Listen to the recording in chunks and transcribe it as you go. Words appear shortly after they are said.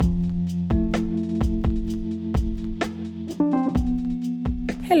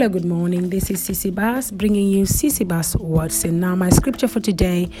Hello, good morning. This is Sissy Bass bringing you Sissy Bass Words. And now my scripture for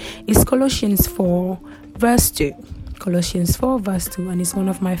today is Colossians 4 verse 2. Colossians 4 verse 2, and it's one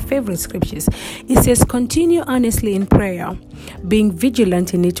of my favorite scriptures. It says, continue earnestly in prayer, being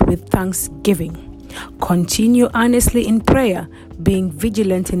vigilant in it with thanksgiving. Continue earnestly in prayer, being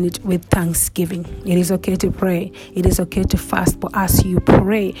vigilant in it with thanksgiving. It is okay to pray. It is okay to fast. But as you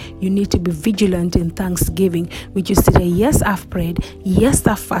pray, you need to be vigilant in thanksgiving, which is to say, yes, I've prayed. Yes,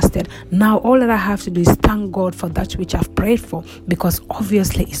 I've fasted. Now all that I have to do is thank God for that which I've prayed for, because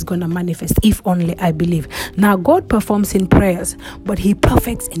obviously it's going to manifest if only I believe. Now God performs in prayers, but he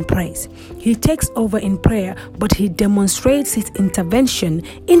perfects in praise. He takes over in prayer, but he demonstrates his intervention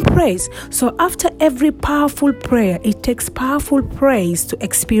in praise. So after every powerful prayer, it takes powerful praise to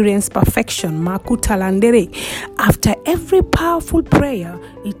experience perfection. After every powerful prayer,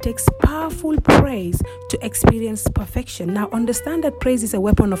 it takes powerful praise to experience perfection. Now understand that praise is a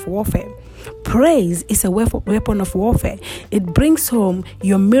weapon of warfare. Praise is a weapon of warfare. It brings home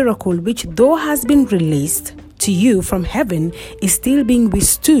your miracle, which though has been released to you from heaven, is still being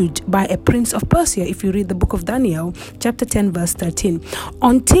withstood by a prince of Persia. If you read the book of Daniel, chapter 10, verse 13.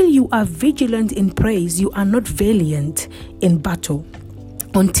 Until you are vigilant in praise, you are not valiant in battle.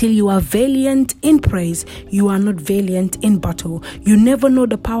 Until you are valiant in praise, you are not valiant in battle. You never know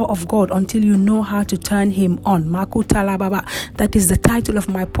the power of God until you know how to turn him on. That is the title of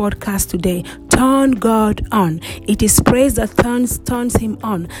my podcast today. Turn God on. It is praise that turns him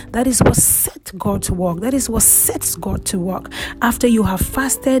on. That is what sets God to work. That is what sets God to work. After you have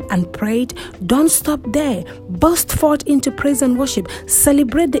fasted and prayed, don't stop there. Burst forth into praise and worship.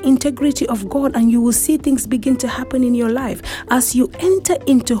 Celebrate the integrity of God, and you will see things begin to happen in your life. As you enter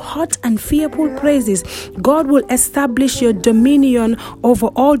into hot and fearful praises, God will establish your dominion over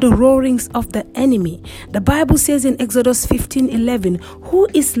all the roarings of the enemy. The Bible says in Exodus 15:11, who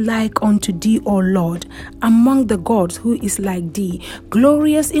is like unto thee, O Lord, among the gods, who is like thee,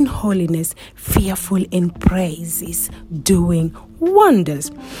 glorious in holiness, fearful in praises, doing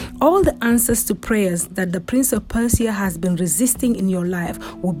wonders. All the answers to prayers that the Prince of Persia has been resisting in your life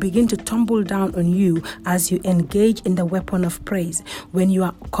will begin to tumble down on you as you engage in the weapon of praise. When you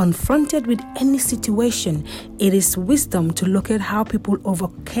are confronted with any situation, it is wisdom to look at how people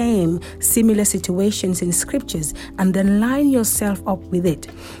overcame similar situations in scriptures and then line yourself up with it.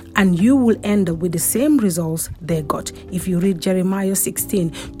 And you will end up with the same results they got. If you read Jeremiah 16,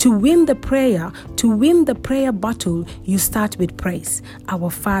 to win the prayer battle, you start with praise. Our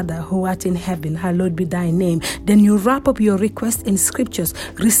Father who art in heaven, hallowed be thy name. Then you wrap up your request in scriptures,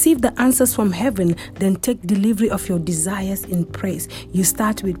 receive the answers from heaven, then take delivery of your desires in praise. You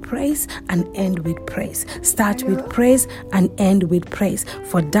start with praise and end with praise. Start with praise and end with praise.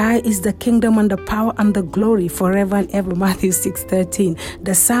 For thy is the kingdom and the power and the glory forever and ever. Matthew 6:13.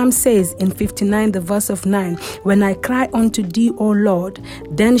 The Psalm says in 59, the verse of 9, when I cry unto thee, O Lord,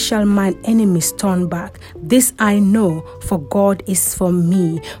 then shall mine enemies turn back. This I know, for God is for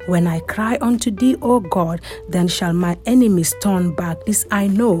me. When I cry unto thee, O God, then shall my enemies turn back. This I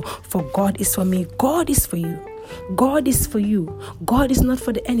know, for God is for me. God is for you. God is for you. God is not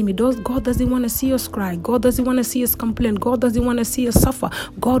for the enemy. God doesn't want to see us cry. God doesn't want to see us complain. God doesn't want to see us suffer.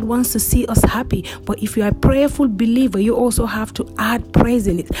 God wants to see us happy. But if you are a prayerful believer, you also have to add praise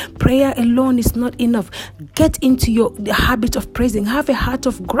in it. Prayer alone is not enough. Get into the habit of praising. Have a heart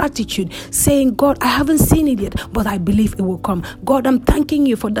of gratitude, saying, God, I haven't seen it yet, but I believe it will come. God, I'm thanking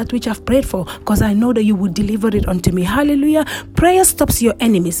you for that which I've prayed for, because I know that you will deliver it unto me. Hallelujah. Prayer stops your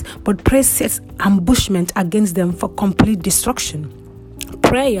enemies, but praise sets ambushment against them for complete destruction.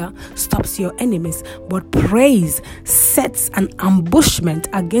 Prayer stops your enemies, but praise sets an ambushment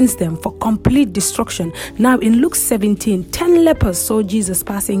against them for complete destruction. Now in Luke 17, 10 lepers saw Jesus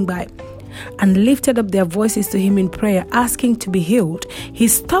passing by and lifted up their voices to him in prayer, asking to be healed. He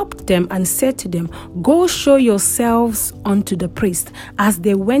stopped them and said to them, go show yourselves unto the priest. As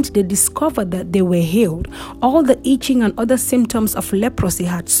they went, they discovered that they were healed. All the itching and other symptoms of leprosy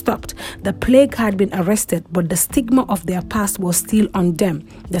had stopped. The plague had been arrested, but the stigma of their past was still on them.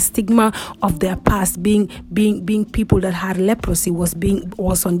 The stigma of their past being people that had leprosy was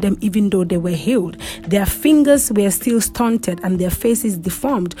on them, even though they were healed. Their fingers were still stunted and their faces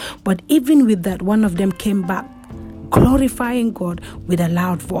deformed, but even with that, one of them came back glorifying God with a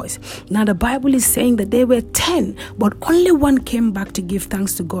loud voice. Now the Bible is saying that there were 10, but only one came back to give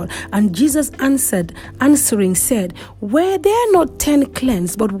thanks to God. And Jesus answering said, were there not 10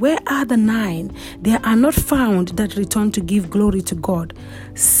 cleansed, but where are the 9? There are not found that return to give glory to God,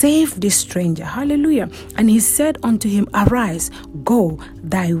 save this stranger. Hallelujah. And he said unto him, arise, go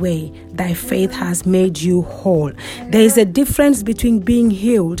thy way, thy faith has made you whole. There is a difference between being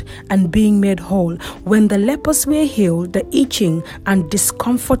healed and being made whole. When the lepers were healed, the itching and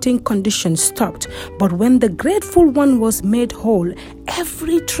discomforting condition stopped. But when the grateful one was made whole,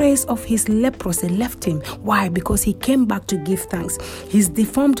 every trace of his leprosy left him. Why? Because he came back to give thanks. His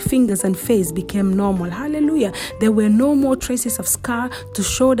deformed fingers and face became normal. Hallelujah. There were no more traces of scar to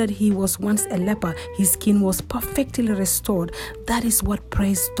show that he was once a leper. His skin was perfectly restored. That is what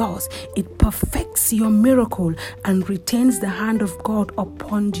praise does. It perfects your miracle and retains the hand of God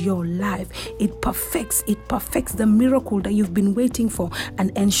upon your life. It perfects the miracle that you've been waiting for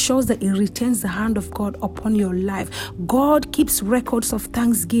and ensures that it retains the hand of God upon your life. God keeps records of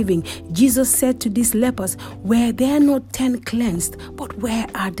thanksgiving. Jesus said to these lepers, were there not 10 cleansed, but where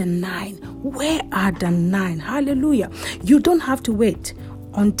are the 9? Where are the 9? Hallelujah. You don't have to wait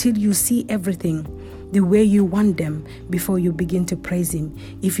until you see everything the way you want them before you begin to praise Him.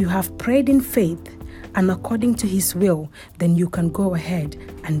 If you have prayed in faith and according to His will, then you can go ahead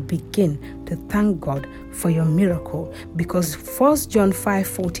and begin to thank God for your miracle. Because 1 John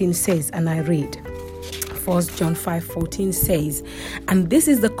 5:14 says, and I read, 1 John 5:14 says, and this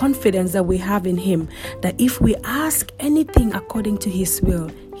is the confidence that we have in Him, that if we ask anything according to His will,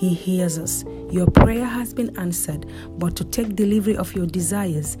 He hears us. Your prayer has been answered, but to take delivery of your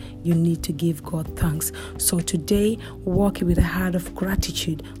desires, you need to give God thanks. So today, walk with a heart of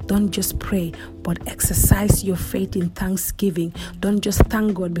gratitude. Don't just pray, but exercise your faith in thanksgiving. Don't just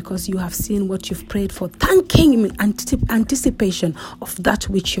thank God because you have seen what you've prayed for. Thank Him in anticipation of that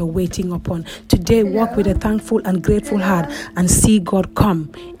which you're waiting upon. Today, walk with a thankful and grateful heart and see God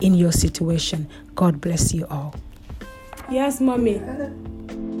come in your situation. God bless you all. Yes, Mommy.